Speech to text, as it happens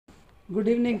Good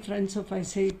evening friends of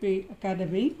ICP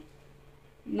Academy.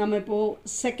 நம்ம இப்போ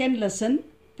second lesson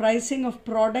pricing of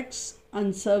products and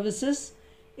services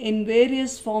in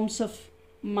various forms of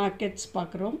markets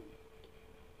பார்க்குறோம்.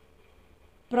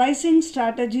 Pricing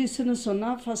strategies னு சொன்னா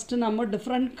first நம்ம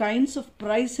different kinds of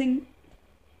pricing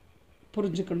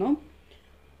புரிஞ்சுக்கணும்.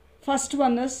 First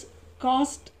one is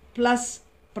cost plus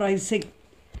pricing.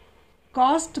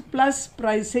 Cost plus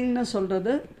pricing னு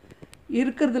சொல்றது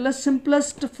இருக்கிறதுல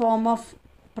simplest form of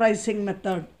pricing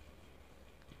method.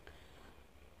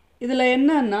 இதில்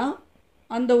என்னன்னா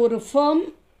அந்த ஒரு firm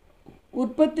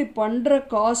உற்பத்தி பண்ணுற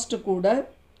காஸ்ட் கூட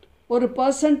ஒரு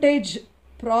பர்சன்டேஜ்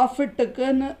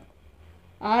ப்ராஃபிட்டுக்குன்னு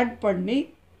ஆட் பண்ணி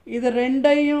இது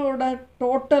ரெண்டையோட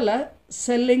டோட்டலை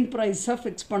செல்லிங் ப்ரைஸை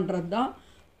ஃபிக்ஸ் பண்ணுறது தான்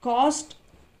காஸ்ட்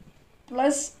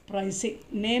ப்ளஸ் ப்ரைஸிங்.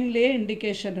 நேம்லேயே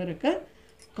இண்டிகேஷன் இருக்குது.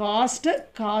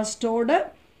 காஸ்ட்டோட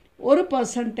ஒரு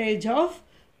percentage of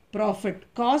profit,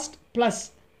 cost plus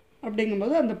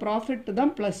அப்படிங்கும்போது அந்த ப்ராஃபிட்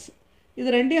தான் ப்ளஸ், இது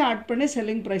ரெண்டையும் ஆட் பண்ணி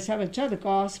செல்லிங் ப்ரைஸாக வச்சா அது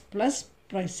cost plus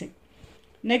pricing.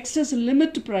 Next is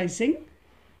limit pricing.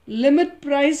 Limit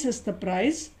price is the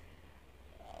price.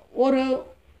 ஒரு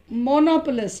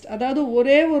மோனோபலிஸ்ட், அதாவது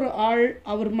ஒரே ஒரு ஆள்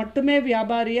அவர் மட்டுமே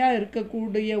வியாபாரியாக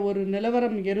இருக்கக்கூடிய ஒரு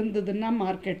நிலவரம் இருந்ததுன்னா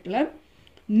மார்க்கெட்டில்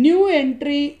நியூ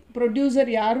என்ட்ரி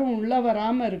ப்ரொடியூசர் யாரும் உள்ளே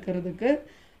வராமல் இருக்கிறதுக்கு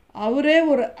அவரே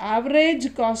ஒரு ஆவரேஜ்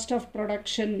காஸ்ட் ஆஃப்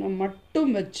ப்ரொடக்ஷன் மட்டும்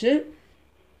வச்சு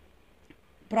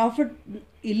ப்ராஃபிட்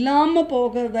இல்லாமல்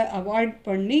போகிறத அவாய்ட்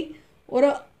பண்ணி ஒரு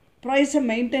ப்ரைஸை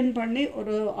மெயின்டைன் பண்ணி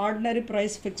ஒரு ஆர்டினரி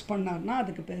ப்ரைஸ் ஃபிக்ஸ் பண்ணார்னா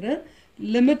அதுக்கு பேர்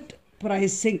லிமிட்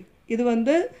ப்ரைஸிங். இது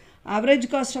வந்து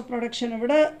ஆவரேஜ் காஸ்ட் ஆஃப் ப்ரொடக்ஷனை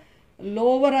விட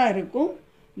லோவராக இருக்கும்.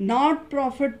 நாட்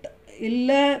ப்ராஃபிட்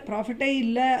இல்லை, ப்ராஃபிட்டே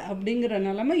இல்லை அப்படிங்கிற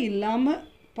நிலைமை இல்லாமல்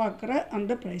பார்க்குற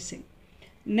அந்த ப்ரைஸிங்.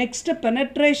 நெக்ஸ்ட்டு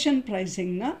பெனட்ரேஷன்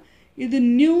ப்ரைஸிங்னா இது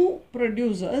நியூ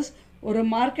ப்ரொடியூசர்ஸ் ஒரு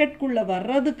மார்க்கெட்டுக்குள்ளே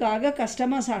வர்றதுக்காக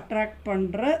கஸ்டமர்ஸ் அட்ராக்ட்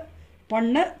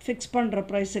பண்ண ஃபிக்ஸ் பண்ணுற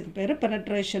ப்ரைஸுக்கு பேர்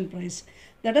penetration price.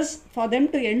 That is for them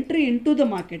to entry in to the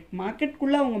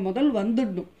மார்க்கெட்டுக்குள்ளே அவங்க முதல்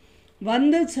வந்துடணும்.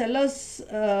 வந்து செல்லர்ஸ்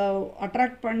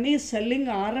அட்ராக்ட் பண்ணி செல்லிங்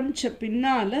ஆரம்பித்த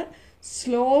பின்னால்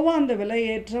ஸ்லோவாக அந்த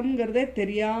விலையேற்றம்ங்கிறதே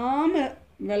தெரியாமல்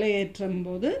விலையேற்றும்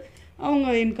போது அவங்க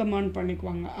இன்கம் ஏர்ன்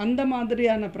பண்ணிக்குவாங்க. அந்த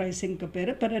மாதிரியான ப்ரைஸிங்க்கு பேர்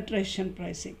penetration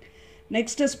pricing.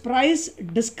 Next is price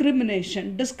discrimination.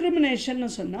 டிஸ்கிரிமினேஷன்னு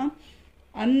சொன்னால்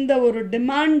அந்த ஒரு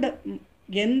டிமாண்ட்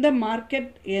எந்த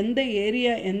மார்க்கெட், எந்த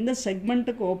ஏரியா, எந்த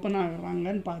செக்மெண்ட்டுக்கு ஓப்பன்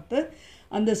ஆகுறாங்கன்னு பார்த்து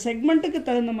அந்த செக்மெண்ட்டுக்கு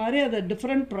தகுந்த மாதிரி அதை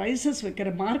டிஃப்ரெண்ட் ப்ரைஸஸ் வைக்கிற,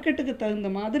 மார்க்கெட்டுக்கு தகுந்த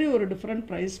மாதிரி ஒரு டிஃப்ரெண்ட்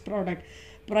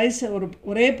ப்ரைஸ்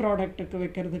ஒரே ப்ராடக்ட்டுக்கு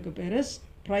வைக்கிறதுக்கு பேர்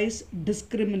ப்ரைஸ்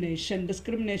டிஸ்கிரிமினேஷன்.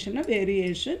 டிஸ்கிரிமினேஷன்னா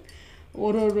வேரியேஷன்,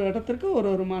 ஒரு இடத்துக்கு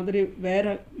ஒரு மாதிரி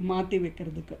வேறு மாற்றி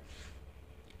வைக்கிறதுக்கு.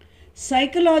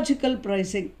 Psychological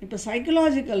pricing. இப்போ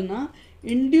சைக்கலாஜிக்கல்னால்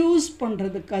இன்டியூஸ்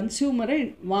பண்ணுறது கன்சியூமரை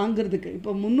வாங்கிறதுக்கு.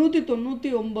 இப்போ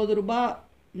 399 ரூபா,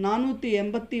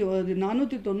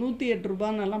 498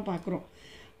 ரூபான்னெல்லாம் பார்க்குறோம்.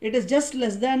 It is just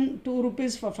less than 2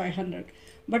 rupees for 500.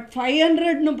 But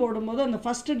 500ன்னு போடும்போது அந்த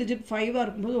ஃபஸ்ட்டு டிஜிட் 5ஆக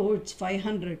இருக்கும்போது இட்ஸ்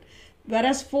 500.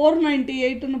 வேறஸ்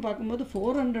 498ன்னு பார்க்கும்போது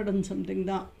 400 and something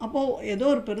தான். அப்போது ஏதோ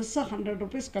ஒரு பெருசாக 100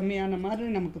 rupees கம்மியான மாதிரி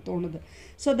நமக்கு தோணுது.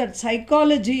 ஸோ தட்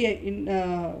சைக்காலஜியை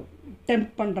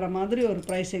டெம்ப் பண்ணுற மாதிரி ஒரு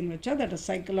ப்ரைஸிங் வச்சா that is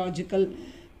psychological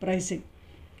pricing.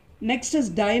 Next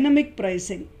is dynamic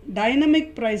pricing.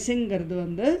 Dynamic ப்ரைஸிங்கிறது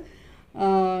வந்து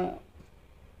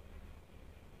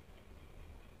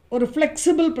ஒரு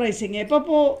ஃப்ளெக்சிபிள் ப்ரைஸிங்.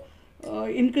 எப்பப்போ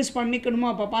இன்க்ரீஸ் பண்ணிக்கணுமோ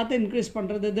அப்போ பார்த்து இன்க்ரீஸ்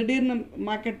பண்ணுறது, திடீர்னு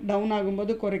மார்க்கெட் டவுன்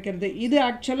ஆகும்போது குறைக்கிறது. இது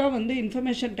ஆக்சுவலாக வந்து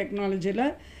இன்ஃபர்மேஷன் டெக்னாலஜியில்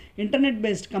இன்டர்நெட்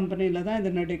பேஸ்ட் கம்பெனியில் தான்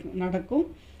இது நடக்கும்.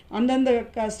 அந்தந்த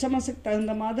கஸ்டமர்ஸுக்கு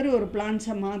தகுந்த மாதிரி ஒரு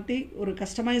பிளான்ஸை மாற்றி ஒரு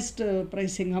கஸ்டமைஸ்டு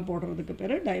ப்ரைஸிங்காக போடுறதுக்கு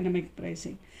பேர் dynamic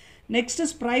pricing. Next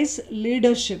is price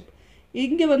leadership.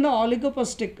 இங்கே வந்து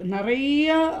ஆலிகோபஸ்டிக்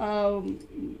நிறையா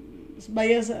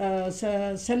பையர்ஸ்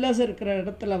செல்லர்ஸ் இருக்கிற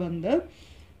இடத்துல வந்து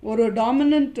ஒரு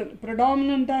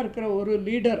ப்ரெடாமினண்ட்டாக இருக்கிற ஒரு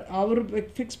லீடர் அவர்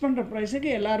ஃபிக்ஸ் பண்ணுற ப்ரைஸுக்கு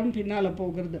எல்லோரும் பின்னால்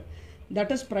போகிறது.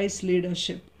 That is price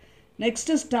leadership.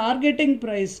 Next is targeting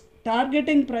price.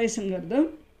 Targeting ப்ரைஸுங்கிறது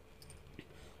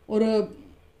ஒரு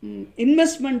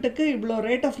இன்வெஸ்ட்மெண்ட்டுக்கு இவ்வளோ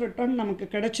ரேட் ஆஃப் ரிட்டர்ன் நமக்கு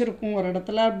கிடச்சிருக்கும் ஒரு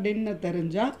இடத்துல அப்படின்னு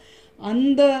தெரிஞ்சால்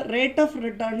அந்த ரேட் ஆஃப்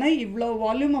ரிட்டர்னை இவ்வளோ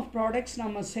வால்யூம் ஆஃப் ப்ராடக்ட்ஸ்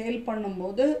நம்ம சேல்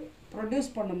பண்ணும்போது,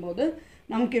 ப்ரொடியூஸ் பண்ணும்போது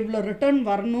நமக்கு இவ்வளோ ரிட்டர்ன்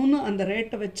வரணும்னு அந்த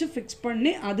ரேட்டை வச்சு ஃபிக்ஸ்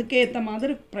பண்ணி அதுக்கேற்ற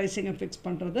மாதிரி ப்ரைஸிங்கை ஃபிக்ஸ்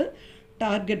பண்ணுறது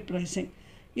டார்கெட் ப்ரைஸிங்.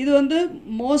 இது வந்து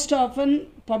most often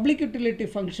public utility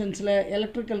ஃபங்க்ஷன்ஸில்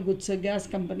electrical goods, case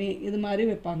company இது மாதிரி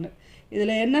வைப்பாங்க.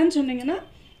 இதில் என்னன்னு சொன்னிங்கன்னா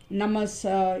நம்ம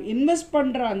இன்வெஸ்ட்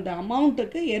பண்ணுற அந்த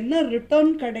அமௌண்ட்டுக்கு என்ன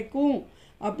ரிட்டர்ன் கிடைக்கும்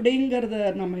அப்படிங்கிறத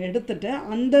நம்ம எடுத்துகிட்டு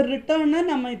அந்த ரிட்டர்னை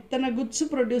நம்ம இத்தனை குட்ஸ்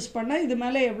ப்ரொடியூஸ் பண்ணால் இது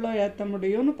மேலே எவ்வளோ ஏற்ற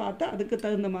முடியும்னு பார்த்து அதுக்கு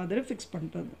தகுந்த மாதிரி ஃபிக்ஸ்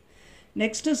பண்ணுறது.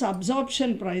 Next is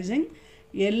absorption pricing.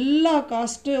 எல்லா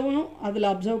காஸ்ட்டும்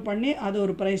அதில் அப்சர்வ் பண்ணி அது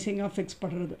ஒரு ப்ரைஸிங்காக ஃபிக்ஸ்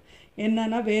பண்ணுறது.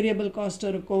 என்னென்னா வேரியபிள் காஸ்ட்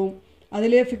இருக்கும்,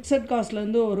 அதிலே ஃபிக்ஸட்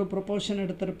காஸ்ட்லேருந்து ஒரு ப்ரொபோர்ஷன்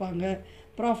எடுத்திருப்பாங்க,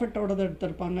 ப்ராஃபிட்டோடது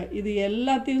எடுத்திருப்பாங்க. இது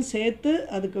எல்லாத்தையும் சேர்த்து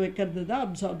அதுக்கு வைக்கிறது தான்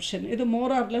அப்சார்ப்ஷன். இது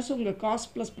மோர் ஆர் லெஸ் உங்கள்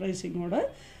காஸ்ட் ப்ளஸ் ப்ரைஸிங்கோட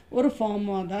ஒரு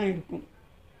ஃபார்மாக தான் இருக்கும்.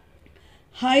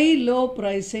 ஹை லோ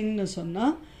ப்ரைஸிங்னு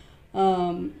சொன்னால்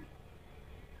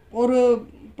ஒரு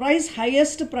ப்ரைஸ்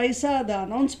ஹையஸ்ட் ப்ரைஸாக அதை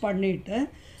அனௌன்ஸ் பண்ணிவிட்டு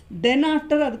தென்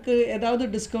ஆஃப்டர் அதுக்கு ஏதாவது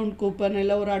டிஸ்கவுண்ட் கூப்பன்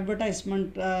இல்லை ஒரு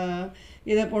அட்வர்டைஸ்மெண்ட்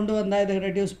இதை கொண்டு வந்தால் இதை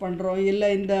ரெடியூஸ் பண்ணுறோம், இல்லை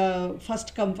இந்த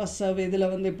ஃபஸ்ட் கம் ஃபஸ்ட் சர்வ்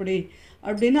இதில் வந்து இப்படி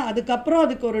அப்படின்னு அதுக்கப்புறம்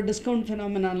அதுக்கு ஒரு டிஸ்கவுண்ட்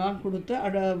ஃபினாமினாலாம் கொடுத்து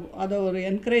அதை ஒரு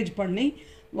என்கரேஜ் பண்ணி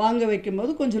வாங்க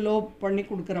வைக்கும்போது கொஞ்சம் லோ பண்ணி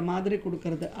கொடுக்குற மாதிரி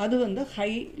கொடுக்குறது. அது வந்து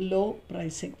high low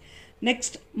pricing.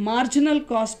 Next marginal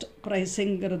cost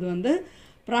ப்ரைஸிங்கிறது வந்து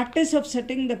practice of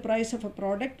setting the price of a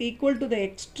product equal to the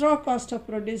extra cost of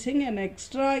producing and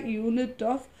extra unit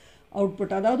of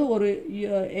output. அதாவது ஒரு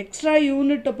எக்ஸ்ட்ரா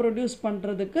யூனிட்டை ப்ரொடியூஸ்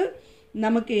பண்ணுறதுக்கு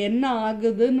நமக்கு என்ன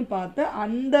ஆகுதுன்னு பார்த்து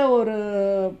அந்த ஒரு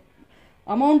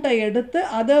அமௌண்ட்டை எடுத்து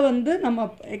அதை வந்து நம்ம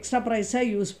எக்ஸ்ட்ரா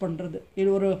ப்ரைஸாக யூஸ் பண்ணுறது. இது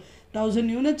ஒரு 1000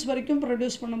 யூனிட்ஸ் வரைக்கும்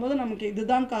ப்ரொடியூஸ் பண்ணும்போது நமக்கு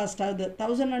இதுதான் காஸ்ட் ஆகுது.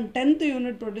 1010th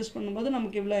யூனிட் ப்ரொடியூஸ் பண்ணும்போது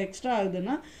நமக்கு இவ்வளோ எக்ஸ்ட்ரா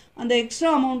ஆகுதுன்னா அந்த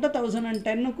எக்ஸ்ட்ரா அமௌண்ட்டை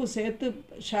 1010க்கும் சேர்த்து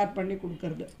ஷேர் பண்ணி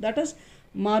கொடுக்கறது. That is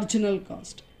marginal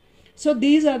cost. So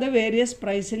these are the various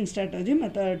pricing strategy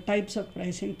types of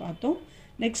pricing பார்த்தோம்.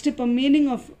 நெக்ஸ்ட் இப்போ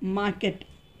மீனிங் ஆஃப் மார்க்கெட்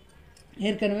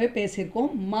ஏற்கனவே பேசியிருக்கோம்.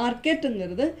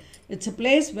 மார்க்கெட்டுங்கிறது it's a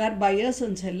place where buyers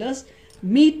and sellers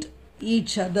meet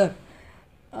each other.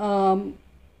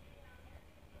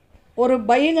 ஒரு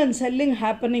பையிங் அண்ட் செல்லிங்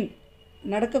ஹேப்பனிங்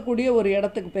நடக்கக்கூடிய ஒரு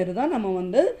இடத்துக்கு பேர் தான் நம்ம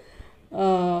வந்து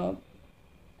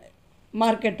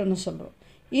மார்க்கெட்டுன்னு சொல்கிறோம்.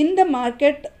 இந்த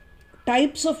மார்க்கெட்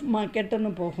டைப்ஸ் ஆஃப்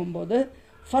மார்க்கெட்டுன்னு போகும்போது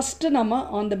ஃபஸ்ட்டு நம்ம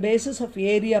on the basis of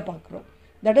area பார்க்குறோம்.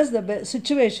 தட் இஸ் த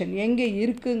சிச்சுவேஷன் எங்கே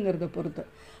இருக்குங்கிறத பொறுத்து.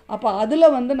 அப்போ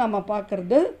அதில் வந்து நம்ம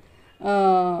பார்க்குறது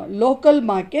local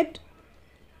market,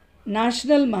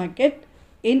 national market,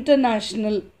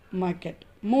 international market,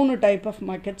 3 type of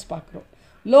markets பார்க்குறோம்.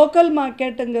 Local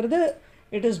மார்க்கெட்டுங்கிறது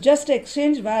it is just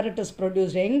exchange where it is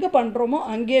produced. எங்கே பண்ணுறோமோ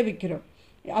அங்கேயே விற்கிறோம்.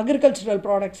 அக்ரிகல்ச்சரல்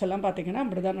ப்ராடக்ட்ஸ் எல்லாம் பார்த்திங்கன்னா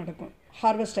அப்படி தான் நடக்கும்.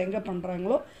 ஹார்வெஸ்ட் எங்கே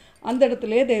பண்ணுறாங்களோ அந்த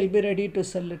இடத்துலையே they will be ready to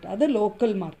sell it. அது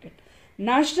local market.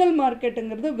 National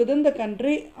மார்க்கெட்டுங்கிறது within the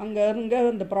country அங்கே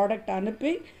அந்த ப்ராடக்ட்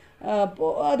அனுப்பி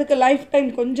அதுக்கு லைஃப் டைம்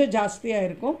கொஞ்சம் ஜாஸ்தியாக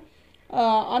இருக்கும்.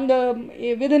 அந்த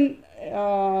விதின்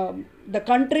த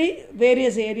கண்ட்ரி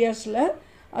வேரியஸ் ஏரியாஸில்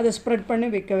அதை ஸ்ப்ரெட் பண்ணி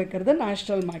விற்க வைக்கிறது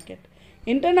national market.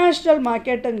 International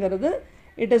மார்க்கெட்டுங்கிறது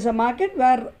it is a market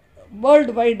where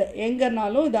world wide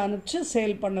எங்கேனாலும் இதை அனுப்பிச்சு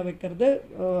சேல் பண்ண வைக்கிறது.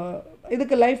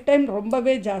 இதுக்கு லைஃப் டைம்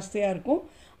ரொம்பவே ஜாஸ்தியாக இருக்கும்.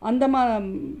 அந்த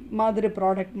மாதிரி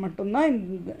ப்ராடக்ட் மட்டும்தான்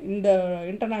இந்த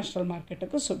இன்டர்நேஷ்னல்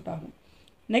மார்க்கெட்டுக்கு சூட் ஆகும்.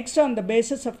 Next on the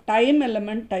basis of time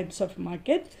element types of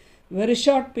market, very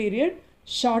short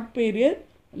period,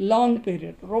 long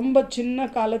period. ரொம்ப சின்ன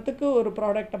காலத்துக்கு ஒரு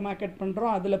ப்ராடக்டை மார்க்கெட்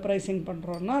பண்ணுறோம், அதில் ப்ரைஸிங்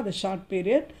பண்ணுறோன்னா அது short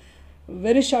period.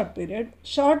 Very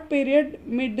short period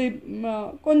mid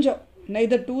கொஞ்சம்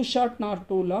neither two short not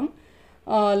too long.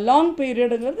 Long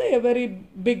பீரியடுங்கிறது a very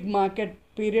big market.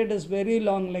 period is very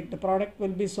long, like the product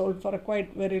will be sold for a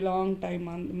quite very long time.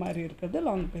 அந்த மாதிரி இருக்கிறது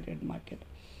long period market.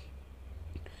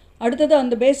 அடுத்தது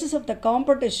அந்த basis of the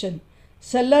competition,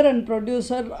 seller and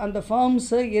producer அந்த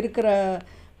forms இருக்கிற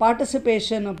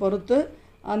பார்ட்டிசிபேஷனை பொறுத்து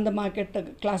அந்த மார்க்கெட்டை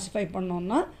கிளாஸிஃபை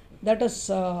பண்ணோன்னா that is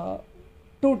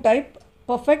 2 type,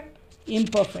 perfect,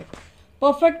 imperfect.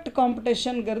 Perfect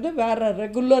காம்படிஷனுங்கிறது வேறு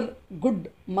regular good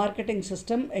marketing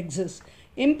system exist.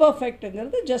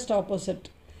 இம்பர்ஃபெக்ட்டுங்கிறது just opposite.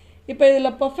 இப்போ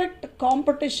இதில் பர்ஃபெக்ட்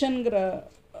காம்படிஷனுங்கிற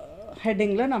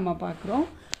ஹெட்டிங்கில் நம்ம பார்க்குறோம்.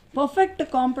 பர்ஃபெக்ட்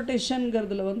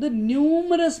காம்படிஷனுங்கிறதுல வந்து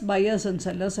நியூமரஸ் பையர்ஸ் அண்ட்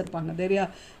செல்லர்ஸ் இருப்பாங்க.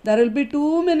 there will be too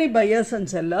many buyers and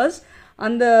sellers.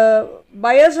 அந்த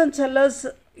பையர்ஸ் அண்ட் செல்லர்ஸ்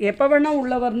எப்போ வேணால்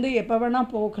உள்ளே வந்து எப்போ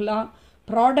வேணால் போகலாம்.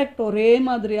 ப்ராடக்ட் ஒரே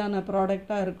மாதிரியான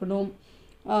ப்ராடக்டாக இருக்கணும்.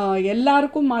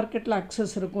 எல்லாருக்கும் மார்க்கெட்டில்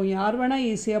அக்சஸ் இருக்கும். யார் வேணால்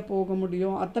ஈஸியாக போக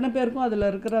முடியும். அத்தனை பேருக்கும் அதில்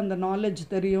இருக்கிற அந்த நாலேஜ்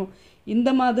தெரியும். இந்த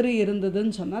மாதிரி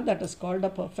இருந்ததுன்னு சொன்னால் that is called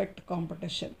a perfect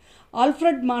competition.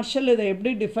 Alfred marshal இதை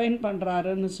எப்படி டிஃபைன்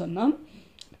பண்ணுறாருன்னு சொன்னால்,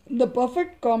 the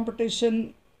perfect competition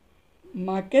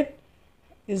market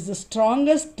is the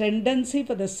strongest tendency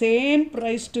for the same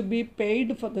price to be paid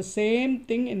for the same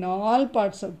thing in all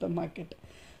parts of the market.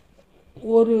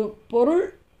 ஒரு பொருள்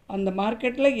அந்த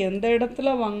மார்க்கெட்டில் எந்த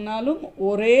இடத்துல வாங்கினாலும்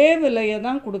ஒரே விலையை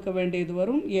தான் கொடுக்க வேண்டியது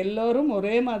வரும். எல்லோரும்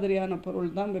ஒரே மாதிரியான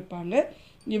பொருள் தான் விற்பாங்க.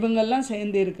 இவங்கெல்லாம்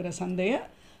சேர்ந்து இருக்கிற சந்தையை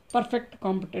பர்ஃபெக்ட்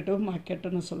காம்படிட்டிவ்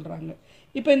மார்க்கெட்டுன்னு சொல்கிறாங்க.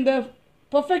 இப்போ இந்த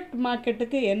பர்ஃபெக்ட்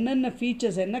மார்க்கெட்டுக்கு என்னென்ன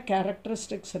ஃபீச்சர்ஸ், என்ன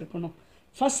கேரக்டரிஸ்டிக்ஸ் இருக்கணும்?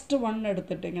 ஃபஸ்ட்டு ஒன்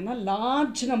எடுத்துட்டிங்கன்னா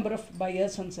large number of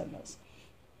buyers and sellers.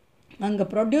 அங்கே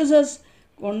ப்ரொடியூசர்ஸ்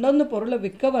கொண்டு வந்து பொருளை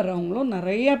விற்க வர்றவங்களும்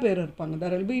நிறையா பேர் இருப்பாங்க.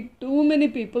 there will be too many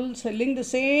people selling the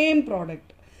same product.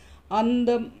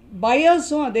 அந்த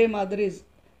பையர்ஸும் அதே மாதிரி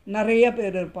நிறைய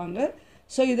பேர் இருப்பாங்க.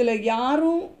 ஸோ இதில்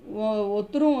யாரும்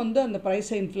ஒருத்தரும் வந்து அந்த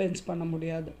ப்ரைஸை இன்ஃப்ளூயன்ஸ் பண்ண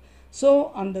முடியாது. ஸோ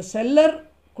அந்த செல்லர்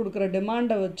கொடுக்குற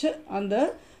டிமாண்டை வச்சு அந்த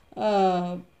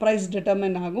ப்ரைஸ்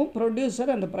டிட்டர்மின் ஆகும்.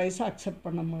 ப்ரொடியூசர் அந்த ப்ரைஸை அக்செப்ட்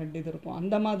பண்ண வேண்டியது இருக்கும்.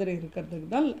 அந்த மாதிரி இருக்கிறதுக்கு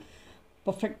தான்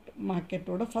பர்ஃபெக்ட்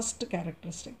மார்க்கெட்டோட first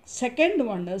characteristic. Second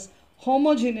one is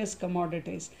homogeneous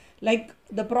commodities. Like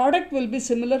the product will be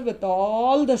similar with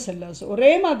all the sellers. ஒரே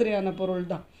மாதிரியான பொருள்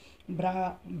தான்.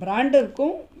 பிராண்ட்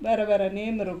இருக்கும், வேறு வேறு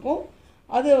நேம் இருக்கும்.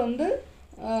 அது வந்து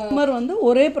வந்து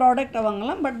ஒரே ப்ராடக்டை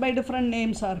வாங்கலாம், பட் பை டிஃப்ரெண்ட்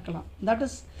நேம்ஸாக இருக்கலாம். That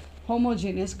is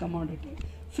homogeneous commodity.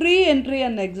 Free entry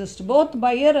and exist. Both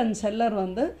pier and seller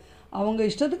வந்து அவங்க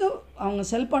இஷ்டத்துக்கு அவங்க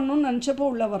செல் பண்ணணும்னு நினச்சப்போ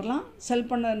உள்ளே வரலாம், செல்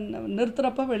பண்ண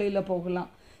நிறுத்துகிறப்ப வெளியில் போகலாம்.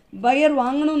 பையர்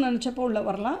வாங்கணும்னு நினச்சப்போ உள்ளே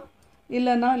வரலாம்,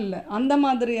 இல்லைன்னா இல்லை. அந்த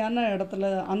மாதிரியான இடத்துல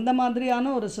அந்த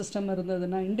மாதிரியான ஒரு சிஸ்டம்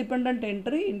இருந்ததுன்னா, இண்டிபெண்ட்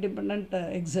என்ட்ரி இண்டிபெண்ட்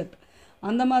எக்ஸிட்,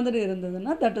 அந்த மாதிரி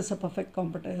இருந்ததுன்னா that is a perfect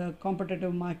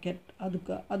competitive market.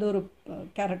 அது ஒரு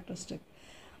கேரக்டரிஸ்டிக்.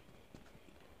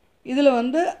 இதில்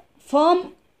வந்து ஃபர்ம்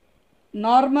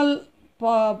நார்மல்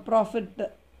ப்ராஃபிட்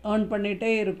ஏர்ன்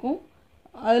பண்ணிகிட்டே இருக்கும்.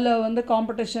 அதில் வந்து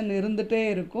காம்படிஷன் இருந்துகிட்டே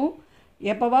இருக்கும்.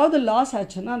 எப்போவாவது லாஸ்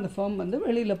ஆச்சுன்னா அந்த ஃபர்ம் வந்து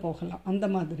வெளியில் போகலாம், அந்த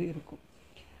மாதிரி இருக்கும்.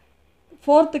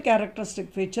 Fourth characteristic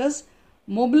features,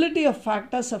 mobility of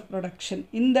factors of production.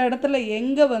 இந்த இடத்துல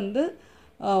எங்கே வந்து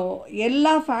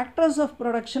எல்லா ஃபேக்டர்ஸ் ஆஃப்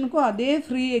ப்ரொடக்ஷனுக்கும் அதே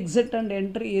ஃப்ரீ எக்ஸிட் அண்ட்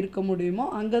என்ட்ரி இருக்க முடியுமோ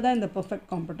அங்கே தான் இந்த பர்ஃபெக்ட்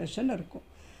காம்படிஷன் இருக்கும்.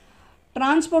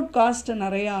 டிரான்ஸ்போர்ட் காஸ்ட்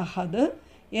நிறையா ஆகாது.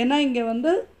 ஏன்னா இங்கே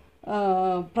வந்து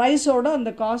ப்ரைஸோடு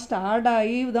அந்த காஸ்ட் ஆட்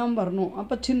ஆகி தான் வரணும்.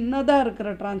 அப்போ சின்னதாக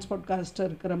இருக்கிற டிரான்ஸ்போர்ட் காஸ்ட்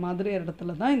இருக்கிற மாதிரி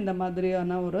இடத்துல தான் இந்த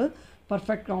மாதிரியான ஒரு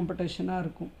பர்ஃபெக்ட் காம்படிஷனாக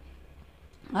இருக்கும்.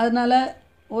 அதனால்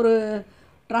ஒரு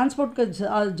டிரான்ஸ்போர்ட்க்கு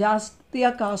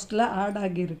ஜாஸ்தியாக காஸ்ட்டில் ஆட்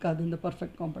ஆகி இருக்காது இந்த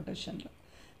பர்ஃபெக்ட் காம்படிஷனில்.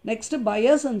 நெக்ஸ்ட்டு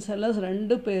பையர்ஸ் அண்ட் செல்லர்ஸ்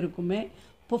ரெண்டு பேருக்குமே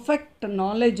perfect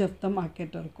knowledge of the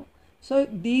market இருக்கும். So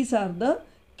these are the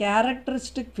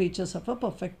characteristic features of a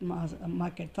perfect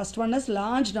market. First one is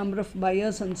large number of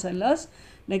buyers and sellers.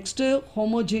 Next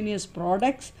homogeneous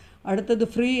products. அடுத்தது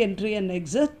free entry and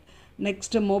exit.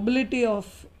 Next mobility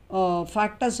of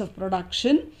factors of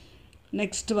production.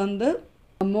 Next வந்து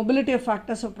mobility of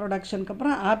factors of production kapra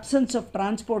absence of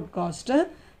transport cost,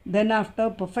 then after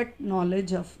perfect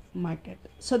knowledge of market.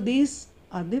 So these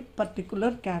are the particular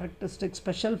characteristic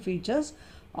special features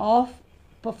of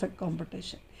perfect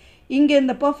competition. இங்கே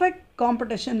இந்த perfect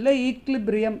காம்படிஷனில்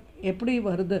equilibrium எப்படி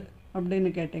வருது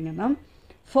அப்படின்னு கேட்டிங்கன்னா,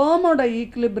 ஃபர்மோட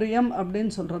equilibrium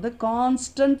அப்படின்னு சொல்கிறது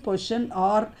constant position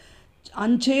R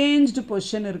unchanged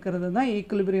position இருக்கிறது தான்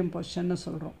ஈக்லிபிரியம் பொசிஷன்னு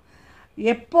சொல்கிறோம்.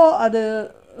 எப்போ அது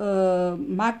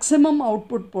மேக்ஸிமம்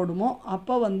அவுட்புட் போடுமோ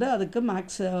அப்போ வந்து அதுக்கு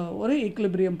ஒரு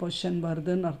ஈக்லிபிரியம் பொசிஷன்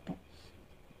வருதுன்னு அர்த்தம்.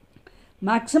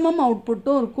 மேக்ஸிமம்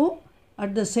அவுட்புட்டும் இருக்கும்,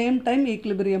 at the same time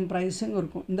equilibrium pricing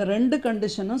இருக்கும். இந்த ரெண்டு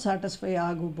கண்டிஷனும் சாட்டிஸ்ஃபை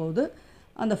ஆகும்போது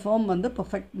அந்த ஃபார்ம் வந்து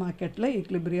பர்ஃபெக்ட் மார்க்கெட்டில்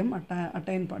ஈக்லிபிரியம்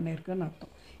அட்டைன் பண்ணியிருக்குன்னு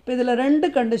அர்த்தம். இப்போ இதில் ரெண்டு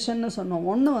கண்டிஷன்னு சொன்னோம்.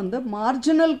 ஒன்று வந்து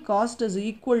marginal cost is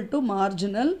equal to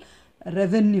marginal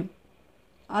revenue,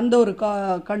 அந்த ஒரு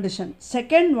condition.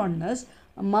 Second one is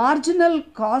marginal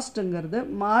காஸ்ட்டுங்கிறது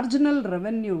marginal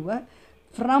ரெவென்யூவை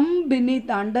from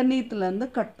beneath அண்டர்நீத்லேருந்து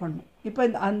cut பண்ணும். இப்போ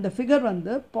அந்த ஃபிகர்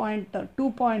வந்து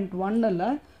 2.1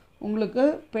 உங்களுக்கு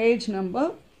பேஜ் நம்பர்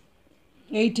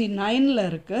 89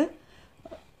 இருக்குது.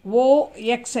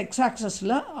 OX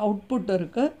ஆக்சஸில் அவுட்புட்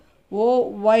இருக்குது,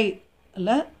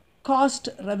 OYயில் காஸ்ட்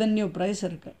ரெவென்யூ ப்ரைஸ்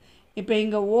இருக்குது. இப்போ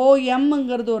இங்கே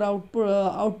OMங்கிறது ஒரு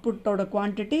அவுட்புட்டோட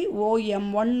quantity,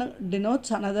 OM1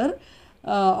 denotes another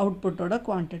அவுட்புட்டோட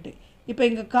quantity. இப்போ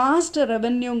இங்கே cost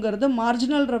ரெவென்யூங்கிறது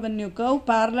marginal revenue curve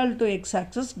parallel to X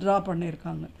access draw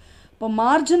பண்ணியிருக்காங்க. இப்போ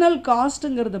மார்ஜினல்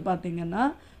காஸ்ட்டுங்கிறது பார்த்திங்கன்னா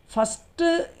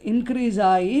ஃபஸ்ட்டு இன்க்ரீஸ்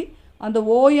ஆகி அந்த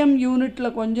ஓஎம்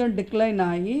யூனிட்டில் கொஞ்சம் டிக்ளைன்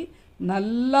ஆகி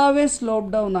நல்லாவே ஸ்லோப்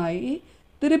டவுன் ஆகி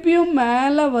திருப்பியும்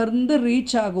மேலே வந்து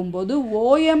ரீச் ஆகும்போது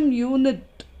ஓஎம் யூனிட்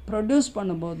ப்ரொடியூஸ்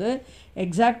பண்ணும்போது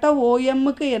எக்ஸாக்டாக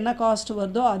ஓஎம்முக்கு என்ன காஸ்ட்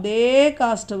வருதோ அதே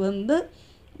காஸ்ட்டு வந்து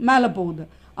மேலே போகுது.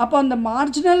 அப்போ அந்த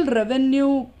marginal revenue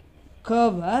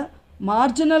கர்வை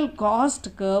marginal cost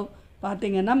curve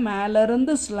பார்த்திங்கன்னா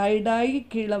மேலேருந்து ஸ்லைடாகி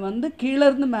கீழே வந்து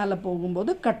கீழேருந்து மேலே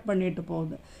போகும்போது கட் பண்ணிட்டு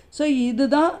போகுது. ஸோ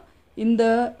இதுதான் இந்த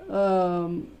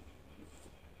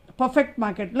பர்ஃபெக்ட்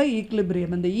மார்க்கெட்டில்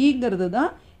ஈக்லிபிரியம். இந்த ஈங்கிறது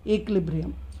தான்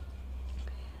ஈக்லிபிரியம்.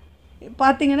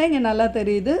 பார்த்திங்கன்னா இங்கே நல்லா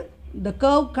தெரியுது. the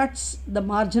curve cuts the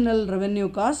marginal revenue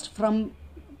cost from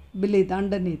beneath,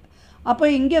 underneath. அப்போ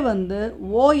இங்கே வந்து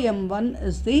OM1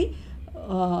 is the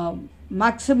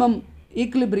maximum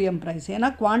equilibrium price. ஏன்னா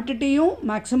குவான்டிட்டியும்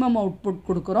மேக்ஸிமம் அவுட்புட்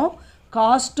கொடுக்குறோம்,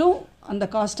 காஸ்ட்டும் அந்த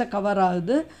காஸ்ட்டை கவர்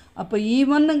ஆகுது. அப்போ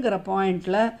ஈவனுங்கிற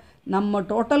பாயிண்டில் நம்ம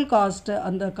டோட்டல் காஸ்ட்டு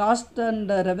அந்த cost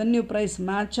and revenue price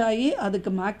match ஆகி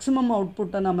அதுக்கு மேக்ஸிமம்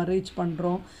அவுட்புட்டை நம்ம ரீச்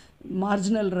பண்ணுறோம்.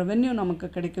 மார்ஜினல் ரெவென்யூ நமக்கு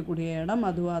கிடைக்கக்கூடிய இடம்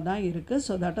அதுவாக தான் இருக்குது.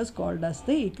 So that is called as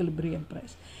the equilibrium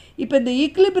price. இப்போ இந்த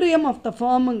ஈக்லிபிரியம் ஆஃப் த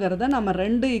ஃபார்முங்கிறத நம்ம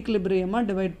ரெண்டு ஈக்லிபிரியமாக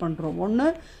டிவைட் பண்ணுறோம். ஒன்று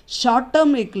ஷார்ட்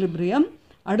டேர்ம் ஈக்லிபிரியம்,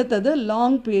 அடுத்தது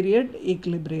long period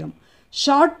equilibrium.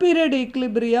 Short period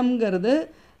ஈக்லிபிரியம்ங்கிறது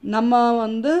நம்ம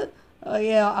வந்து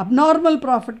அப்நார்மல்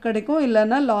ப்ராஃபிட் கிடைக்கும்,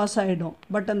 இல்லைன்னா லாஸ் ஆகிடும்.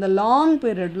 பட் அந்த லாங்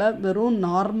பீரியடில் வெறும்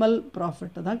நார்மல்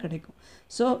ப்ராஃபிட்டு தான் கிடைக்கும்.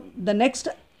 ஸோ த நெக்ஸ்ட்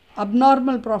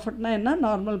அப்நார்மல் ப்ராஃபிட்னா என்ன,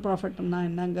 நார்மல் ப்ராஃபிட்னா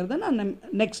என்னங்கிறத நான்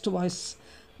நெக்ஸ்ட் வாய்ஸ்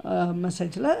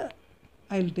மெசேஜில்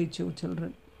I will teach you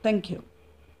children. Thank you.